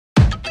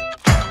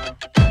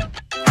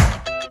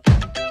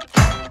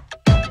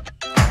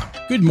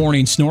Good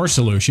Morning Snore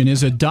Solution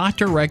is a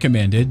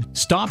doctor-recommended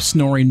stop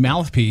snoring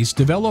mouthpiece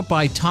developed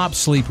by top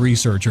sleep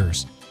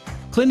researchers.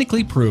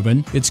 Clinically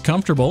proven, it's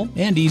comfortable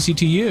and easy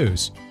to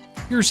use.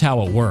 Here's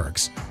how it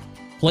works.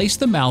 Place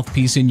the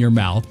mouthpiece in your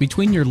mouth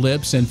between your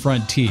lips and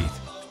front teeth.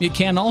 It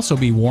can also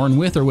be worn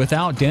with or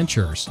without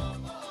dentures.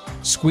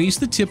 Squeeze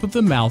the tip of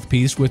the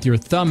mouthpiece with your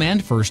thumb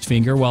and first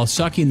finger while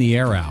sucking the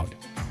air out.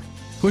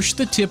 Push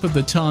the tip of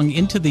the tongue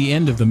into the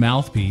end of the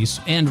mouthpiece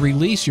and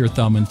release your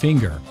thumb and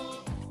finger.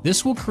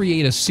 This will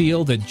create a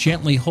seal that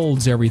gently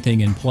holds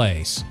everything in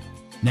place.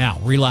 Now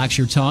relax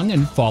your tongue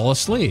and fall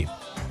asleep.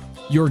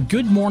 Your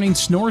Good Morning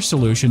Snore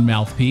Solution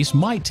mouthpiece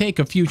might take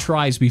a few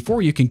tries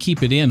before you can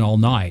keep it in all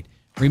night.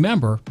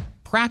 Remember,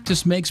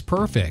 practice makes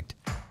perfect.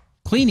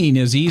 Cleaning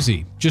is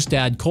easy. Just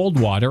add cold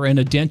water and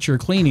a denture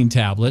cleaning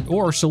tablet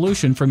or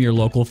solution from your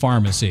local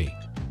pharmacy.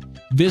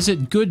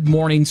 Visit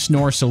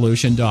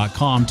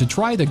GoodMorningSnoreSolution.com to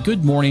try the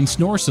Good Morning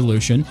Snore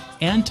Solution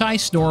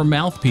anti-snore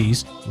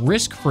mouthpiece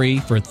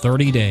risk-free for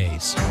 30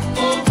 days.